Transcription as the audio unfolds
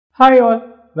Hi all,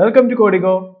 welcome to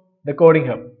Codigo, the Coding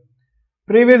Hub.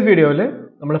 Previous video,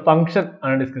 we function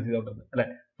discuss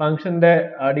function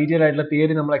detailed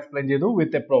theory explain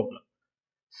with a problem.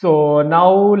 So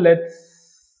now let's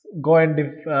go and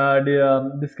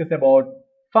discuss about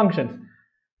functions.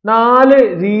 Four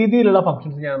രീതിയിലുള്ള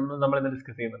functions നമ്മൾ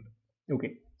discuss ചെയ്യുന്നുണ്ട്.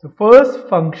 Okay. So first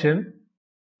function,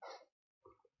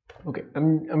 okay,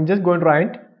 I'm just going to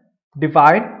write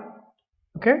define,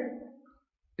 okay,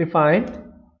 define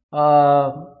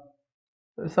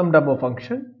some demo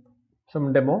function, some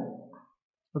demo,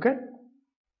 okay.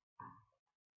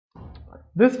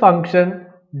 This function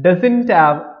doesn't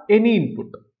have any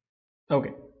input,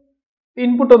 okay.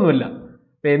 Input ഒന്നുമില്ല.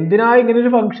 എന്തിനാ ഇങ്ങനെ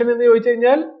ഒരു function എന്ന് ചോദിച്ചു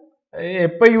കഴിഞ്ഞാൽ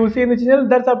എപ്പോൾ യൂസ് ചെയ്യുന്ന വെച്ച് കഴിഞ്ഞാൽ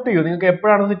ദാറ്റ്സ് അപ് ടു യു. നിങ്ങൾക്ക്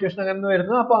എപ്പോഴാണ് സിറ്റുവേഷൻ അങ്ങനെ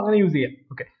വരുന്നത് അപ്പോൾ അങ്ങനെ യൂസ് ചെയ്യാം.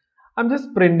 Okay, I am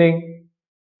just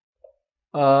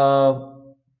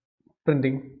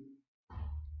printing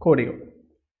Codigo.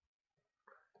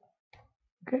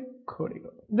 Okay, Codigo.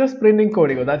 Just printing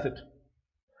Codigo, that's it.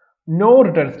 No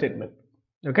return statement.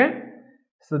 Okay,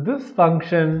 so this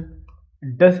function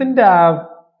doesn't have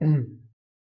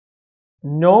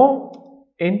no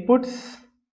inputs,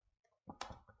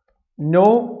 no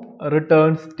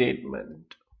return statement.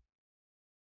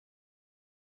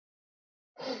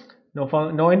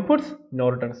 No inputs, no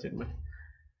return statement.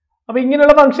 അപ്പോൾ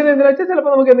ഇങ്ങനെയുള്ള function എന്താണെന്ന് വെച്ചാൽ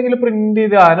ചിലപ്പോൾ നമുക്ക് എന്തെങ്കിലും print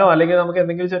ചെയ്താനോ അല്ലെങ്കിൽ നമുക്ക്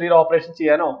എന്തെങ്കിലും ചെറിയൊരു ഓപ്പറേഷൻ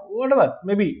ചെയ്യാനോ whatever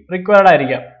മേ ബി റിക്വയർഡ്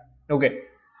ആയിരിക്കാം. ഓക്കെ,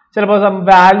 ചിലപ്പോൾ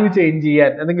വാല്യൂ ചേഞ്ച്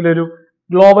ചെയ്യാൻ എന്തെങ്കിലും ഒരു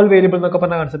ഗ്ലോബൽ വേരിയബിൾ എന്നൊക്കെ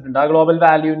പറഞ്ഞ കൺസെപ്റ്റ് ഉണ്ട്. ആ ഗ്ലോബൽ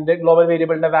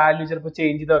വേരിയബിളിന്റെ വാല്യൂ ചിലപ്പോൾ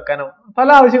ചേഞ്ച് ചെയ്ത് വെക്കാനോ പല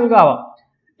ആവശ്യങ്ങൾക്കാവാം.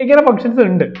 ഇങ്ങനെ ഫംഗ്ഷൻസ്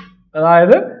ഉണ്ട്.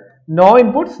 അതായത് no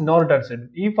inputs no return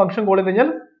statement. ഈ ഫംഗ്ഷൻ കോൾ ചെയ്ത്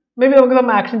കഴിഞ്ഞാൽ മേ ബി നമുക്ക് സം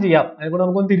ആക്ഷൻ ചെയ്യാം. അതുകൊണ്ട്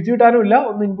നമുക്കൊന്നും തിരിച്ചു കിട്ടാനും ഇല്ല,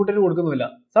 ഒന്നും ഇൻപുട്ടിന് കൊടുക്കുന്നുമില്ല.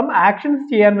 സം ആക്ഷൻസ്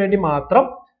ചെയ്യാൻ വേണ്ടി മാത്രം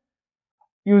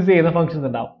യൂസ് ചെയ്യുന്ന ഫംഗ്ഷൻസ്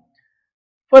ഉണ്ടാവും.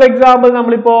 ഫോർ എക്സാമ്പിൾ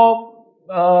നമ്മളിപ്പോ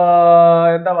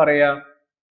എന്താ പറയാ,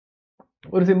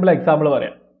 ഒരു സിമ്പിൾ എക്സാമ്പിൾ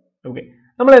പറയാം. ഓക്കെ,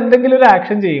 നമ്മൾ എന്തെങ്കിലും ഒരു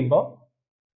ആക്ഷൻ ചെയ്യുമ്പോൾ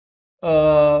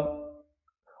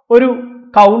ഒരു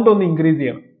കൗണ്ട് ഒന്ന് ഇൻക്രീസ്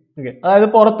ചെയ്യണം. ഓക്കെ, അതായത്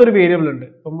പുറത്തൊരു വേരിയബിൾ ഉണ്ട്,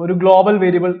 ഇപ്പം ഒരു ഗ്ലോബൽ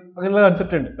വേരിയബിൾ അങ്ങനെയുള്ള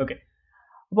കൺസെപ്റ്റ് ഉണ്ട്. ഓക്കെ,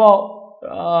 അപ്പോ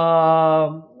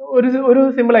ഒരു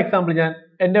സിമ്പിൾ എക്സാമ്പിൾ ഞാൻ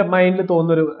എൻ്റെ മൈൻഡിൽ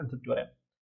തോന്നുന്ന ഒരു കൺസെപ്റ്റ് പറയാം.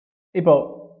 ഇപ്പോ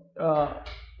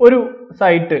ഒരു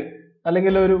സൈറ്റ്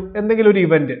അല്ലെങ്കിൽ എന്തെങ്കിലും ഒരു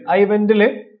ഇവന്റ്, ആ ഇവന്റിൽ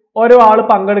ഓരോ ആള്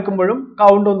പങ്കെടുക്കുമ്പോഴും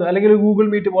കൗണ്ട് ഒന്ന്, അല്ലെങ്കിൽ ഗൂഗിൾ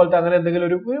മീറ്റ് പോലത്തെ അങ്ങനെ എന്തെങ്കിലും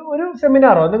ഒരു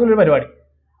സെമിനാറോ എന്തെങ്കിലും ഒരു പരിപാടി,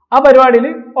 ആ പരിപാടിയിൽ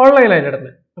ഓൺലൈനായിട്ട്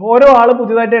നടന്നത്. അപ്പോൾ ഓരോ ആള്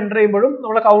പുതിയതായിട്ട് എൻ്റർ ചെയ്യുമ്പോഴും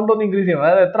നമ്മളെ കൗണ്ട് ഒന്ന് ഇൻക്രീസ് ചെയ്യണം.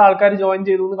 അതായത് എത്ര ആൾക്കാർ ജോയിൻ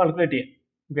ചെയ്തു എന്ന് കാൽക്കുലേറ്റ് ചെയ്യാം.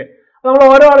 ഓക്കെ, നമ്മൾ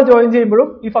ഓരോ ആൾ ജോയിൻ ചെയ്യുമ്പോഴും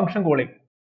ഈ ഫംഗ്ഷൻ കോൾ ചെയ്യും.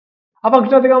 ആ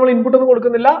ഫംഗ്ഷനകത്തേക്ക് നമ്മൾ ഇൻപുട്ട് ഒന്നും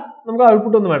കൊടുക്കുന്നില്ല, നമുക്ക്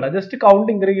ഔട്ട്പുട്ട് ഒന്നും വേണ്ട, ജസ്റ്റ്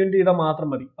കൗണ്ട് ഇൻക്രിമെന്റ് ചെയ്താൽ മാത്രം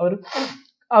മതി.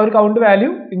 ആ ഒരു കൗണ്ട് വാല്യൂ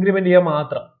ഇൻക്രിമെന്റ് ചെയ്യാൻ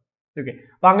മാത്രം. ഓക്കെ,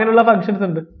 അപ്പൊ അങ്ങനെയുള്ള ഫംഗ്ഷൻസ്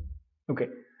ഉണ്ട്. Okay,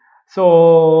 so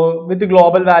with the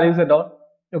global values and all.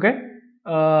 Okay,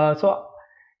 so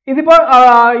ഇതിപ്പോ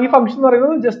ഈ ഫംഗ്ഷൻ എന്ന്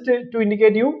പറയുന്നത് just to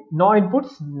indicate you know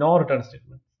inputs no return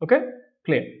statement. Okay,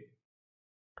 clear.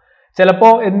 ചിലപ്പോ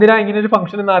എന്തിനാ ഇങ്ങനെ ഒരു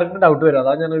ഫംഗ്ഷൻ എന്ന് ആർക്കും ഡൗട്ട് വരും.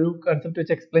 അതാണ് ഞാനൊരു കൺസെപ്റ്റ്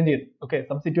വെച്ച് എക്സ്പ്ലെയിൻ ചെയ്തു. Okay,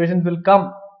 some situations will come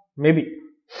may be.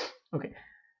 Okay,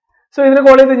 so ഇതിനെ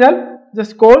കോൾ ചെയ്ത് കഴിഞ്ഞാൽ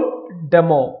just call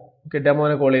demo. Okay,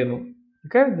 ഡെമോനെ call ചെയ്യുന്നു.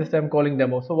 Okay, just I M calling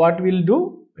demo. So what will do,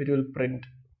 it will print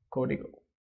Codigo.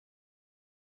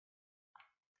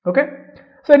 Okay,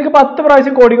 so എനിക്ക് 10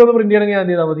 പ്രാവശ്യം Codigo ഒന്ന് print ചെയ്യണമെങ്കിൽ ഞാൻ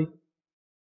എന്ത് ചെയ്താൽ മതി,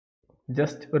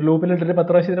 ജസ്റ്റ് ഒരു ലൂപ്പിൽ ഇട്ടിട്ട് 10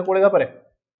 പ്രാവശ്യം ഇതിനെ കോൾ ചെയ്താൽ പോരെ.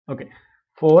 Okay,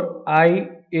 four I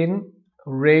in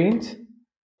range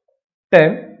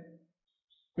 10.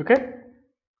 Okay,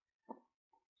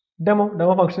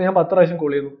 demo function ഞാൻ 10 പ്രാവശ്യം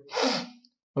കോൾ ചെയ്യുന്നു.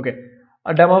 ഓക്കെ,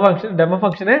 ആ ഡെമോ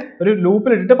ഫംഗ്ഷനെ ഒരു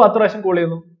ലൂപ്പിൽ ഇട്ടിട്ട് 10 പ്രാവശ്യം കോൾ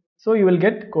ചെയ്യുന്നു. So you will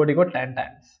get Codigo 10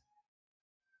 times.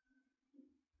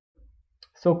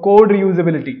 So code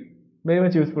reusability very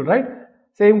much useful, right?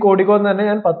 Same Codigo തന്നെ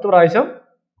ഞാൻ 10 പ്രാവശ്യം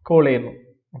കോൾ ചെയ്യുന്നു,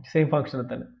 സെയിം ഫംഗ്ഷനെ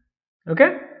തന്നെ. ഓക്കെ,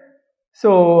 സോ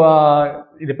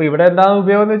ഇതിപ്പോ ഇവിടെ എന്താണ്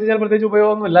ഉപയോഗം എന്ന് വെച്ചാൽ പ്രത്യേകിച്ച്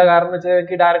ഉപയോഗമൊന്നുമില്ല. കാരണം എന്ന് വെച്ചാൽ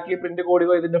എനിക്ക് ഡയറക്ട്ലി പ്രിന്റ്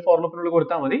Codigo ഇതിന്റെ ഫോർ ലൂപ്പിനുള്ളിൽ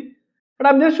കൊടുത്താൽ മതി. But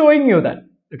I am just showing you that.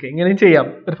 Okay, ഇങ്ങനെയും ചെയ്യാം.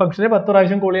 ഒരു ഫംഗ്ഷനെ 10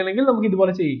 പ്രാവശ്യം കോൾ ചെയ്യണമെങ്കിൽ നമുക്ക്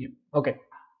ഇതുപോലെ ചെയ്യിക്കും. Okay,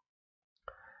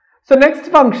 so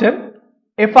next function,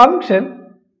 A function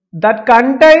that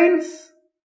contains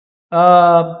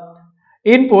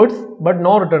inputs but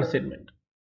no return statement.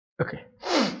 Okay,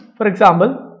 for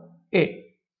example a.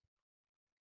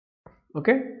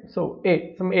 Okay, so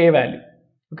some a value.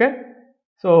 Okay,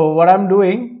 so what I'm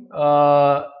doing,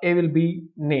 a will be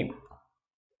name.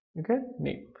 Okay,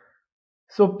 name.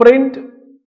 So print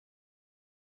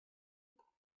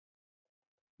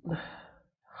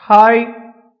hi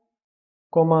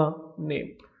comma name.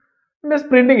 I'm just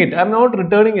printing it, I'm not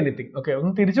returning anything. Okay,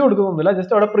 ഒന്നും തിരിച്ചു കൊടുക്കുന്നൊന്നുമില്ല,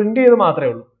 just അവിടെ print ചെയ്ത് മാത്രമേ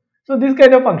ഉള്ളൂ. So this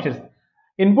kind of functions,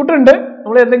 input ഉണ്ട്,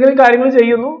 നമ്മൾ എന്തെങ്കിലും കാര്യങ്ങൾ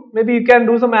ചെയ്യുന്നു, may be you can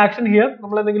do some action here,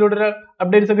 നമ്മൾ എന്തെങ്കിലും ഒരു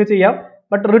അപ്ഡേറ്റ്സ് ഒക്കെ ചെയ്യാം,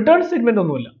 ബട്ട് റിട്ടേൺ സ്റ്റേറ്റ്മെന്റ്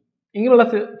ഒന്നുമില്ല. ഇങ്ങനെയുള്ള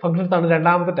ഫംഗ്ഷൻസ് ആണ്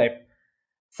രണ്ടാമത്തെ type.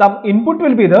 some input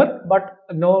will be there but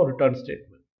no return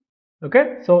statement. Okay,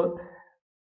 so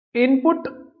inputs,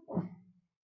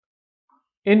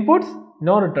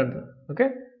 no return. Okay,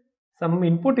 some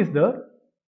input is there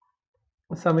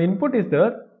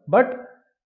but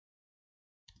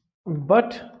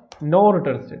no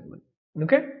return statement.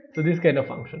 Okay, so these kind of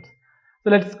functions. So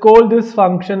let's call this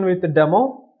function with the demo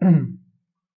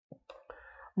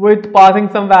with passing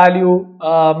some value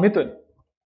Mithun.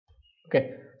 Okay,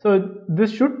 so this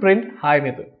should print hi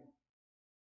Mithun.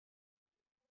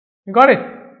 You got it?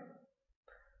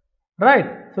 Right.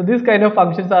 So these kind of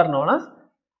functions are known as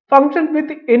functions with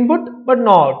input but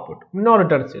no output, no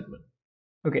return statement.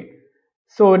 Okay,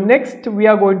 so next we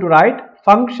are going to write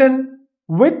function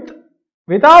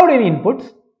without any inputs,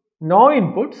 no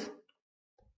inputs,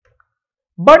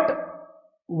 but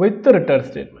with the return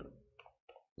statement.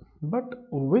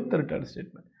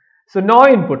 So no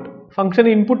input, function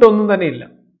input onnum thanne illa.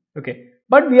 Okay,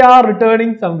 but we are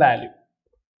returning some value.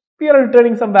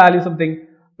 Something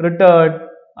return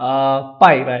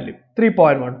pi value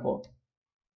 3.14.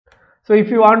 So if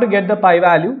you want to get the pi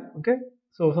value, okay,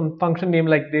 so some function name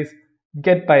like this,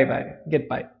 get pi value,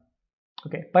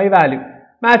 okay, pi value,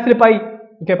 maths pi,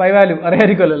 okay, pi value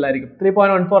അറിയായിരിക്കുമല്ലോ എല്ലാവർക്കും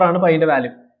 3.14 ആണ് പൈന്റെ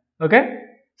value. Okay,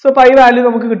 so pi value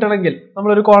നമുക്ക് കിട്ടണമെങ്കിൽ നമ്മൾ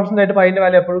ഒരു constant ആയിട്ട് പൈന്റെ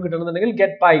value എപ്പോഴും കിട്ടണമെന്നുണ്ടെങ്കിൽ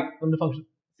get pi എന്ന function.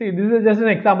 See, this is just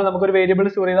an example. നമുക്ക് ഒരു വേരിയബിൾ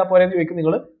സ്റ്റോർ ചെയ്താൽ പോലെ എന്ന് ചോദിക്കും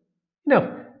നിങ്ങൾ. Enough.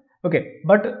 Okay,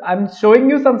 but I'm showing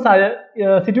you some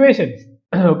situations.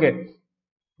 Okay,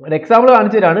 an example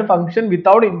കാണിച്ചിട്ടാണ് function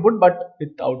without input but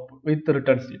with output, with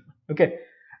return statement. Okay,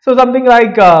 so something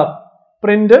like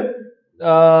print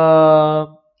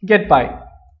get pi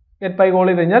call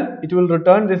ചെയ്ത് കഴിഞ്ഞാൽ it will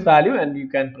return this value and you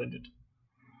can print it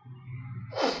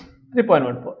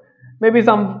 3.14. maybe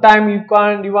sometime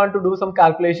you want to do some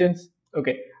calculations.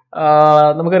 Okay,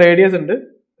 നമുക്ക് radius ഉണ്ട്,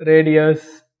 radius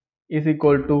is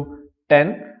equal to 10.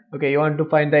 Okay, you want to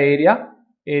find the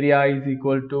area is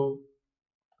equal to,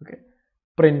 okay,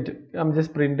 print, I'm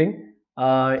just printing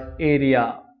area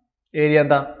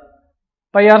എന്താ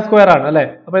pi r square ആണ് അല്ലേ.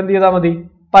 അപ്പോൾ എന്ത് ചെയ്താൽ മതി,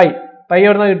 pi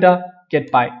എവിടുന്നാ കിട്ടുക, get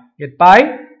pi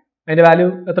അതിന്റെ വാല്യൂ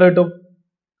എത്ര കിട്ടും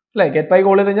അല്ലേ, get pi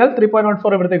കോൾ ചെയ്ത് കഴിഞ്ഞാൽ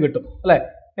 3.14 ഇവിടത്തേക്ക് കിട്ടും അല്ലേ.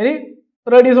 ഇനി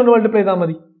റേഡിയസ് കൊണ്ട് മൾട്ടിപ്ലൈ ചെയ്താൽ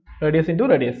മതി, റേഡിയസ്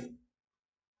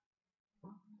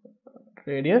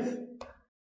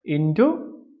ഇൻറ്റു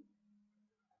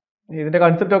ഇതിന്റെ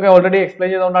കൺസെപ്റ്റ് ഒക്കെ ഓൾറെഡി എക്സ്പ്ലെയിൻ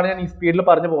ചെയ്തുകൊണ്ടാണ് ഞാൻ ഈ സ്പീഡിൽ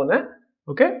പറഞ്ഞു പോകുന്നത്.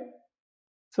 Okay,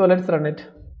 so let's run it.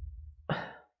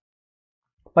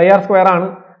 pi r square ആണ്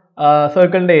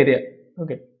സർക്കിളിന്റെ area.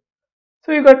 Okay, so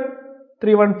you got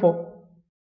 314.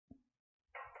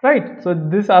 Right, so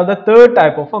these are the third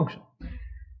type of function,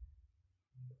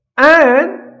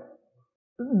 and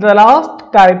the last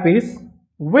type is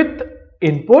with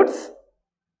inputs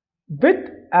with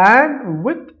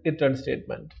return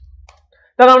statement.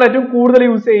 ഇതാണ് ഏറ്റവും കൂടുതൽ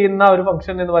use ചെയ്യുന്ന ഒരു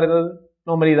function എന്ന് പറയുന്നത്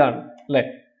normally ഇതാണ് അല്ലേ.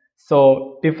 So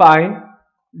define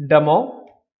demo.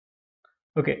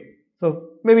 Okay, so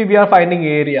maybe we are finding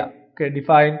area. Okay,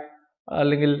 define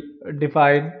അല്ലെങ്കിൽ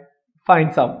define find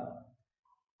some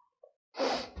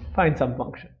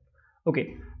function. Okay,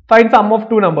 find sum of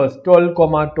two numbers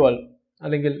 12,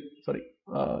 അല്ലെങ്കിൽ sorry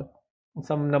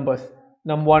some numbers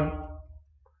num1,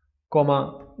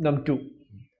 num2.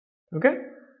 Okay,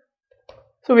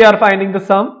 so we are finding the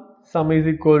sum is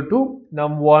equal to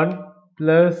num1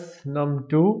 plus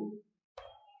num2.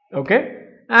 Okay,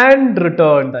 and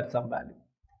return that sum value.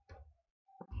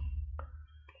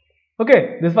 Okay,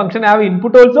 this function have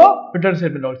input also, return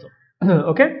statement also.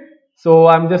 Okay, so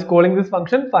I'm just calling this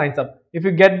function find sum. If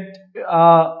you get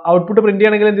output print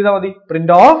ചെയ്യണമെങ്കിൽ എന്ത് ചെയ്താൽ മതി,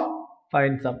 print of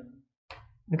find sum.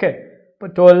 Okay, ഇപ്പോൾ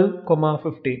 12,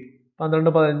 15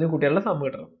 12, 15 കുട്ടികളുടെ some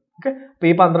കിട്ടണം. Okay, അപ്പോൾ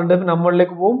ഈ 12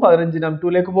 നമ്പറിലേക്ക് പോകും, 15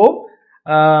 num2ലേക്ക് പോകും,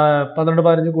 12,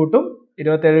 15 കൂട്ടും,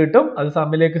 27 കിട്ടും, അത്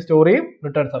സമ്മിലേക്ക് സ്റ്റോർ ചെയ്യും,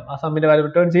 റിട്ടേൺ സം, ആ സമ്മിന്റെ വാല്യൂ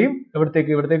റിട്ടേൺ ചെയ്യും,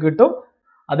 ഇവിടത്തേക്ക് കിട്ടും,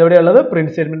 അതെവിടെയുള്ളത്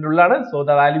print സ്റ്റേറ്റ്മെന്റിനുള്ളിലാണ്. So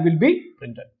the value will be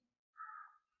printed.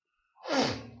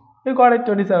 You got it,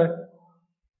 27.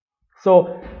 So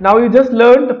now you just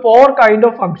learned 4 kind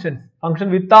of functions: function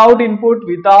without input,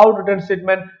 without return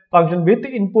statement; function with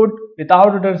input, without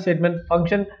return statement;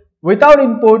 function without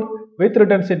input, with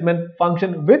return statement;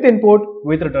 function with input,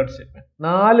 with return statement.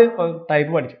 4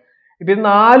 type പഠിച്ചു. ഇപ്പൊ ഇത്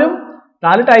നാലും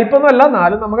 4 type ഒന്നുമല്ല,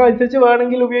 4 നമുക്ക് അനുസരിച്ച്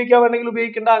വേണമെങ്കിൽ ഉപയോഗിക്കാം, വേണമെങ്കിൽ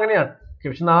ഉപയോഗിക്കേണ്ട, അങ്ങനെയാണ്.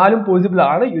 പക്ഷെ 4 പോസിബിൾ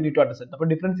ആണ്. You need to understand. അപ്പോൾ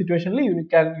ഡിഫറെന്റ് സിറ്റുവേഷനിൽ you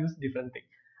can use different thing.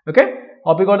 Okay,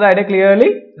 hope you got the idea clearly.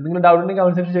 എന്തെങ്കിലും ഡൗട്ട് ഉണ്ടെങ്കിൽ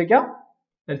കമന്റ് സെക്ഷനിൽ ചോദിക്കാം.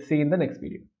 Let's see in the next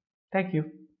video. Thank you.